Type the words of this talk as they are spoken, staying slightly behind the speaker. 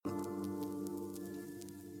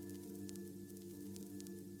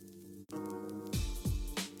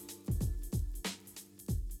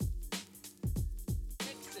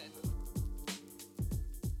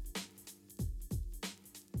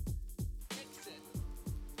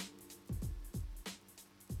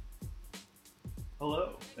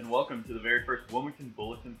Hello, and welcome to the very first Wilmington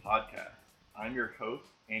Bulletin podcast. I'm your host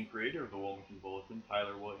and creator of the Wilmington Bulletin,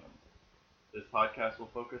 Tyler Williams. This podcast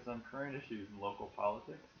will focus on current issues in local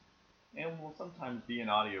politics and will sometimes be an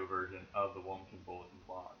audio version of the Wilmington Bulletin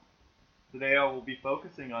blog. Today I will be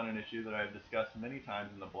focusing on an issue that I have discussed many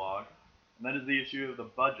times in the blog, and that is the issue of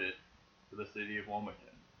the budget for the city of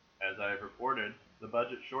Wilmington. As I have reported, the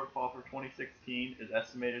budget shortfall for 2016 is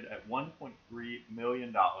estimated at $1.3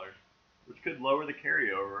 million, which could lower the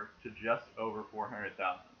carryover to just over 400,000.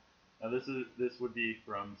 Now this would be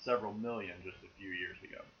from several million just a few years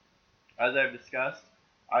ago. As I've discussed,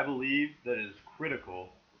 I believe that it is critical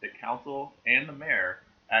that council and the mayor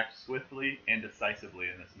act swiftly and decisively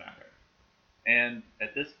in this matter. And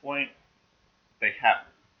at this point, they haven't.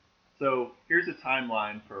 So here's a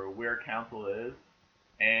timeline for where council is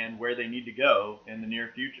and where they need to go in the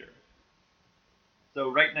near future.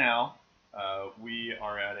 So right now, we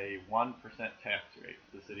are at a 1% tax rate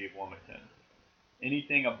for the city of Wilmington.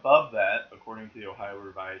 Anything above that, according to the Ohio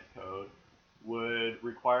Revised Code, would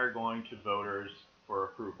require going to voters for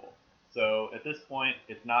approval. So at this point,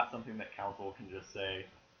 it's not something that council can just say,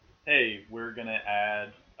 hey, we're going to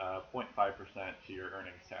add 0.5% to your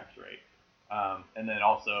earnings tax rate. And then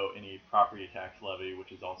also any property tax levy,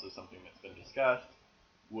 which is also something that's been discussed,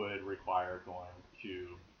 would require going to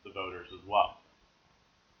the voters as well.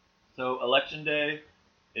 So election day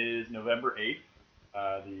is November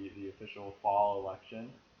 8th, the official fall election,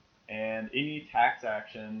 and any tax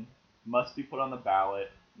action must be put on the ballot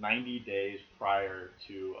 90 days prior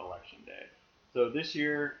to election day. So this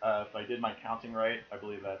year, if I did my counting right, I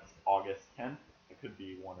believe that's August 10th. It could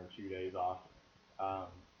be 1 or 2 days off.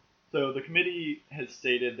 So the committee has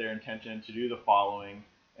stated their intention to do the following,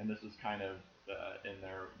 and this is kind of in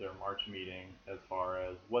their March meeting as far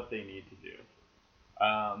as what they need to do.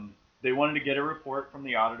 They wanted to get a report from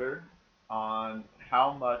the auditor on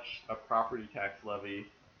how much a property tax levy,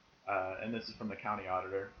 and this is from the county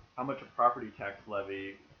auditor, how much a property tax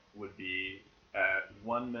levy would be at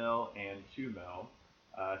 1 mil and 2 mil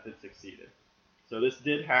if it succeeded. So this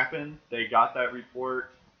did happen. They got that report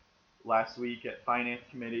last week at Finance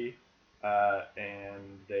Committee,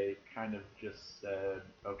 and they kind of just said,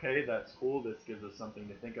 okay, that's cool, this gives us something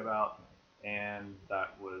to think about, and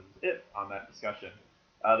that was it on that discussion.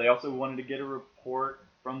 They also wanted to get a report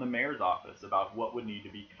from the mayor's office about what would need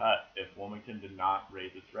to be cut if Wilmington did not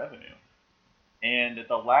raise its revenue. And at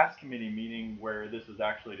the last committee meeting where this was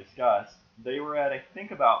actually discussed, they were at, I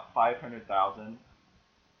think, about 500,000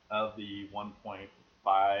 of the 1.5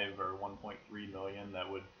 or 1.3 million that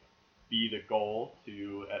would be the goal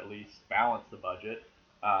to at least balance the budget.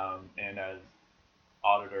 And as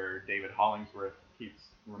Auditor David Hollingsworth keeps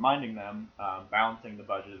reminding them, balancing the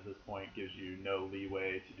budget at this point gives you no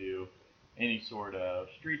leeway to do any sort of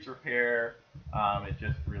streets repair. It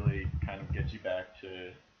just really kind of gets you back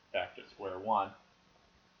to square one.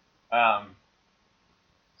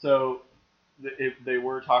 So they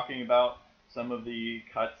were talking about some of the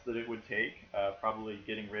cuts that it would take, probably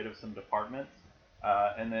getting rid of some departments.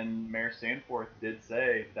 And then Mayor Sanforth did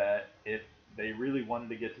say that if they really wanted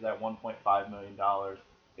to get to that $1.5 million,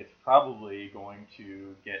 it's probably going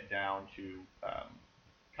to get down to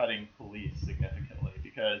cutting police significantly,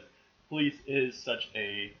 because police is such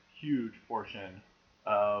a huge portion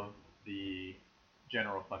of the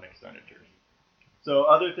general fund expenditures. So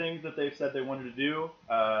other things that they've said they wanted to do,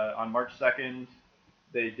 on March 2nd,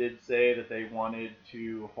 they did say that they wanted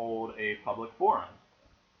to hold a public forum.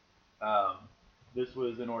 This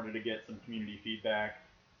was in order to get some community feedback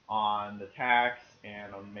on the tax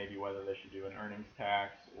and on maybe whether they should do an earnings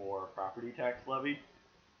tax or property tax levy.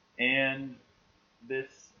 And this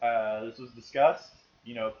was discussed.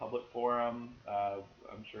 Public forum.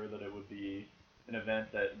 I'm sure that it would be an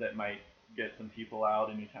event that might get some people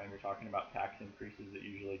out anytime you're talking about tax increases. It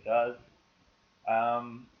usually does.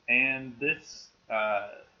 And this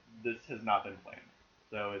has not been planned.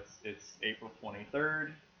 So it's April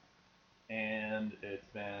 23rd. And it's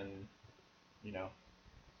been,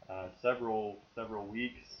 several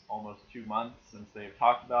weeks, almost 2 months since they've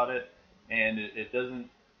talked about it, and it doesn't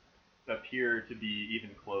appear to be even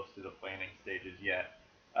close to the planning stages yet.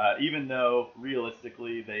 Even though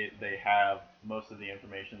realistically they have most of the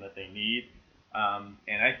information that they need,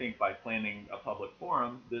 and I think by planning a public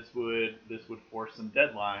forum, this would force some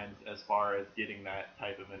deadlines as far as getting that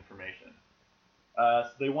type of information. So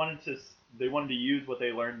they wanted to use what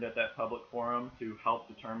they learned at that public forum to help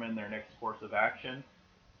determine their next course of action.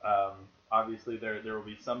 Obviously, there will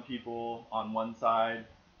be some people on one side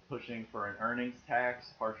pushing for an earnings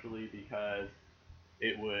tax, partially because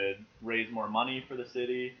it would raise more money for the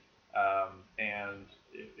city, and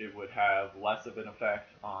it would have less of an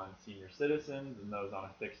effect on senior citizens and those on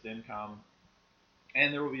a fixed income.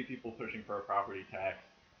 And there will be people pushing for a property tax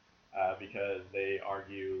because they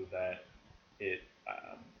argue that it,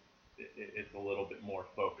 um, it's a little bit more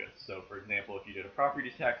focused. So, for example, if you did a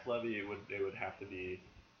property tax levy, it would have to be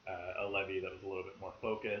a levy that was a little bit more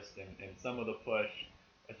focused. And some of the push,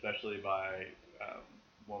 especially by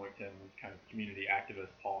Wilmington kind of community activist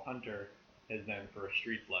Paul Hunter, has been for a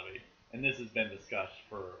streets levy. And this has been discussed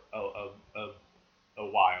for a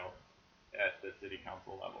while at the city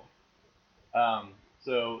council level.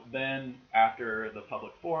 So then, after the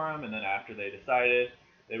public forum, and then after they decided,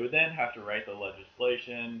 they would then have to write the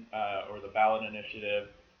legislation or the ballot initiative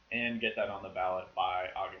and get that on the ballot by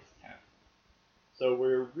August 10th. So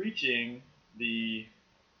we're reaching the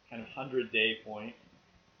kind of 100-day point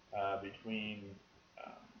between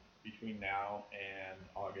between now and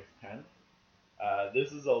August 10th.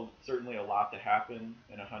 This is certainly a lot to happen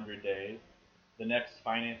in 100 days. The next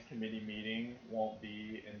finance committee meeting won't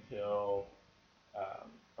be until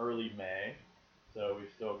early May, so we've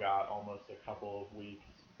still got almost a couple of weeks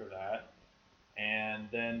for that. And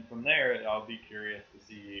then from there, I'll be curious to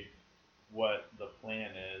see what the plan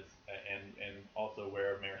is, and also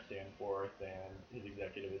where Mayor Stanforth and his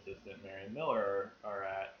executive assistant Marion Miller are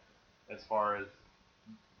at as far as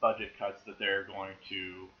budget cuts that they're going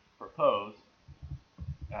to propose.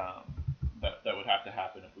 That would have to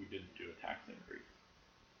happen if we didn't do a tax increase.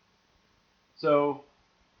 So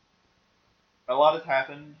a lot has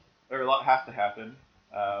happened, or a lot has to happen,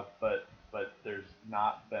 but there's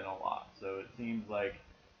not been a lot. So it seems like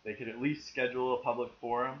they could at least schedule a public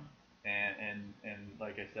forum, and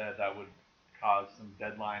like I said, that would cause some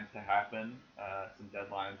deadlines to happen, some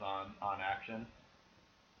deadlines on action.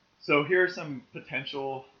 So here are some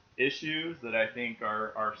potential issues that I think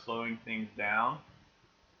are slowing things down.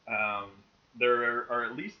 There are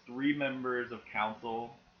at least 3 members of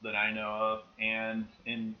council that I know of, and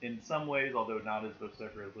in some ways, although not as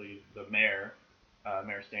vociferously, the mayor,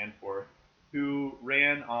 Mayor Stanforth, who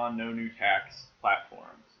ran on no new tax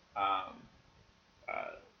platforms.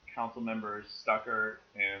 Council members Stucker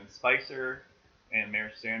and Spicer and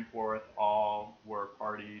Mayor Stanforth all were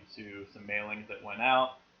party to some mailings that went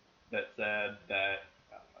out that said that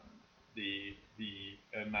the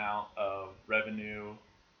amount of revenue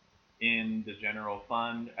in the general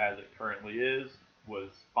fund as it currently is was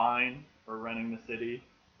fine for running the city,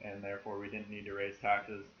 and therefore we didn't need to raise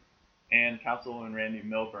taxes. And Councilwoman Randy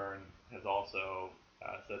Milburn has also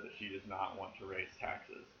said that she does not want to raise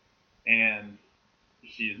taxes. And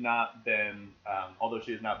she has not been, although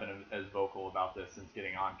she has not been as vocal about this since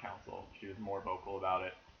getting on council, she was more vocal about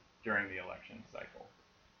it during the election cycle.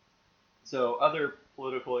 So other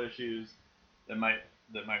political issues that might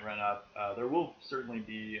run up, there will certainly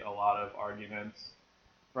be a lot of arguments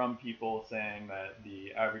from people saying that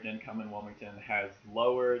the average income in Wilmington has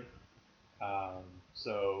lowered.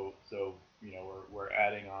 So we're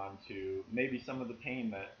adding on to maybe some of the pain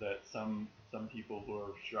that some people who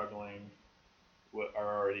are struggling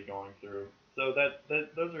are already going through. So that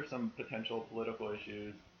those are some potential political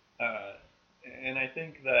issues, and I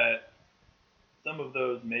think that some of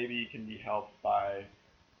those maybe can be helped by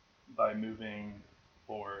moving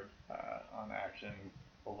forward on action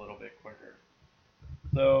a little bit quicker.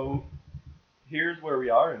 So here's where we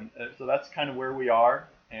are, and so that's kind of where we are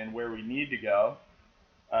and where we need to go.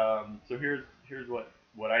 So here's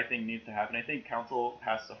what I think needs to happen. I think council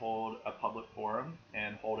has to hold a public forum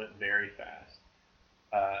and hold it very fast.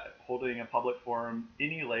 Holding a public forum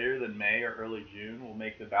any later than May or early June will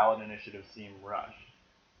make the ballot initiative seem rushed,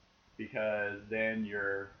 because then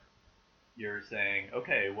you're saying,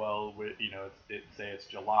 okay, well, say it's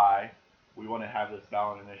July, we want to have this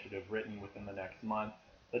ballot initiative written within the next month.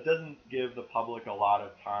 That doesn't give the public a lot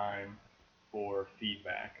of time for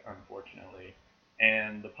feedback, unfortunately,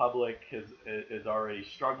 and the public is already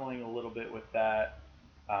struggling a little bit with that,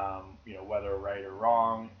 whether right or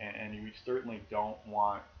wrong, and we certainly don't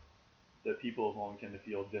want the people of Wilmington to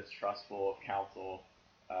feel distrustful of council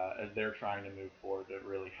as they're trying to move forward to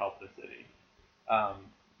really help the city.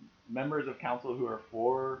 Members of council who are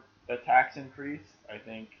for a tax increase, I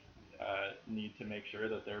think, need to make sure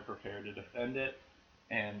that they're prepared to defend it,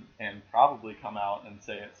 and probably come out and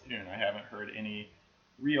say it soon. I haven't heard any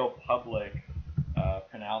real public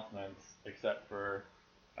pronouncements except for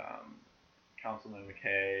Councilman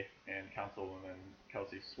McKay and Councilwoman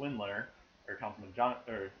Kelsey Swindler, or Councilman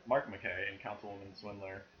Mark McKay and Councilwoman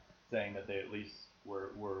Swindler, saying that they at least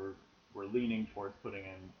were leaning towards putting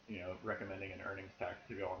in, recommending an earnings tax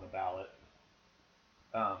to go on the ballot.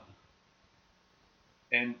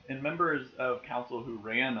 And members of council who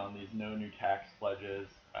ran on these no new tax pledges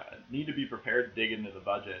need to be prepared to dig into the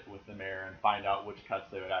budget with the mayor and find out which cuts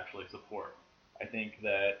they would actually support. I think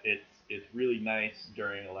that it's really nice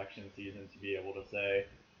during election season to be able to say,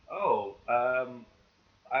 oh,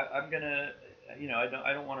 I'm gonna,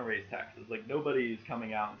 I don't want to raise taxes. Like nobody's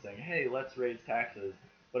coming out and saying, hey, let's raise taxes.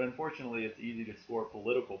 But unfortunately, it's easy to score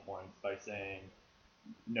political points by saying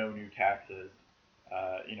no new taxes.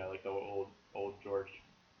 Like the old George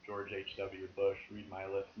H.W. Bush, read my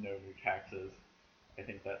lips, no new taxes. I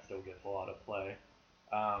think that still gets a lot of play.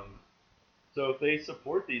 Um, so if they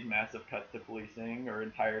support these massive cuts to policing or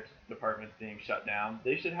entire departments being shut down,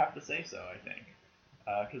 they should have to say so. I think,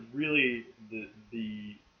 because really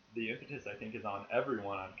the impetus I think is on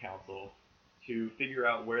everyone on council to figure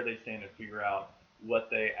out where they stand and figure out what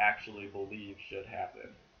they actually believe should happen.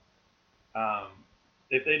 Um,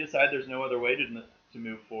 if they decide there's no other way to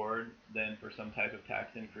move forward than for some type of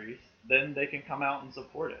tax increase, then they can come out and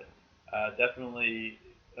support it. Definitely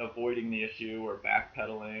avoiding the issue or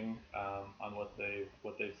backpedaling on what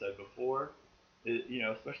they've said before.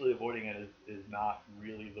 Especially avoiding it is not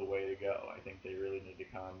really the way to go. I think they really need to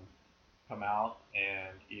come out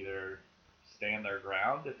and either stand their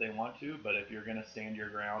ground if they want to, but if you're going to stand your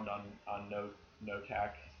ground on no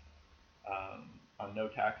tax um, on no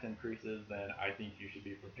tax increases, then I think you should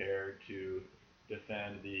be prepared to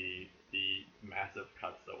defend the massive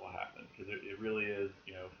cuts that will happen because it really is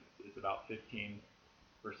it's about 15%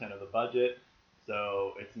 of the budget,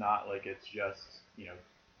 so it's not like it's just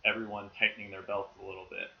everyone tightening their belts a little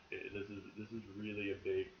bit. This is really a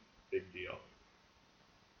big deal.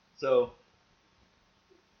 So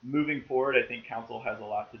moving forward, I think council has a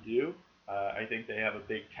lot to do. I think they have a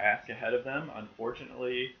big task ahead of them.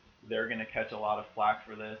 Unfortunately, they're going to catch a lot of flack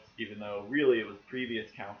for this, even though really it was previous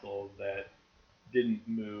councils that didn't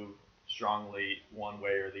move strongly one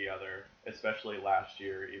way or the other, especially last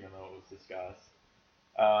year, even though it was discussed.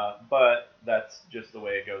 But that's just the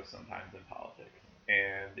way it goes sometimes in politics.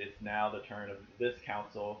 And it's now the turn of this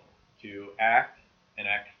council to act and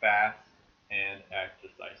act fast and act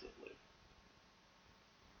decisively.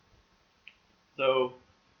 So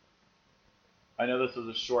I know this was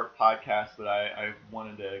a short podcast, but I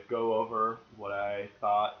wanted to go over what I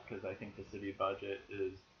thought because I think the city budget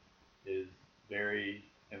is very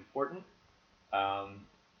important. Um,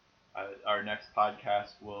 our next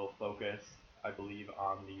podcast will focus, I believe,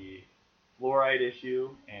 on the fluoride issue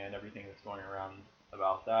and everything that's going around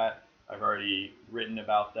about that. I've already written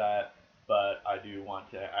about that, but I do want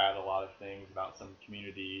to add a lot of things about some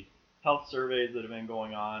community health surveys that have been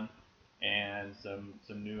going on and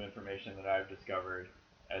some new information that I've discovered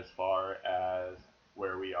as far as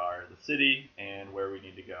where we are as a city and where we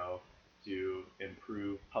need to go to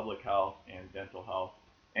improve public health and dental health.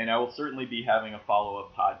 And I will certainly be having a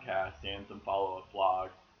follow-up podcast and some follow-up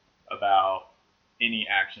vlogs about any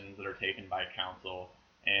actions that are taken by council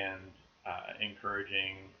and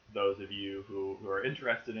encouraging those of you who are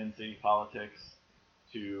interested in city politics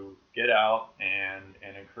to get out and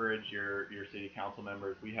encourage your city council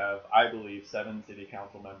members. We have, I believe, 7 city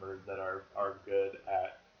council members that are good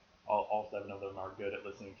at, all 7 of them are good at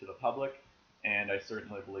listening to the public, and I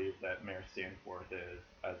certainly believe that Mayor Stanforth is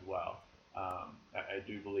as well. I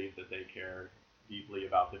do believe that they care deeply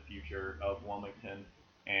about the future of Wilmington,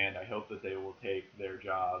 and I hope that they will take their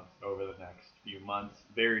jobs over the next few months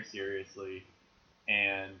very seriously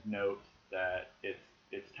and note that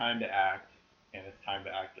it's time to act and it's time to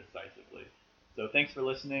act decisively. So thanks for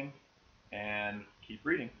listening and keep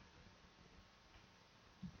reading.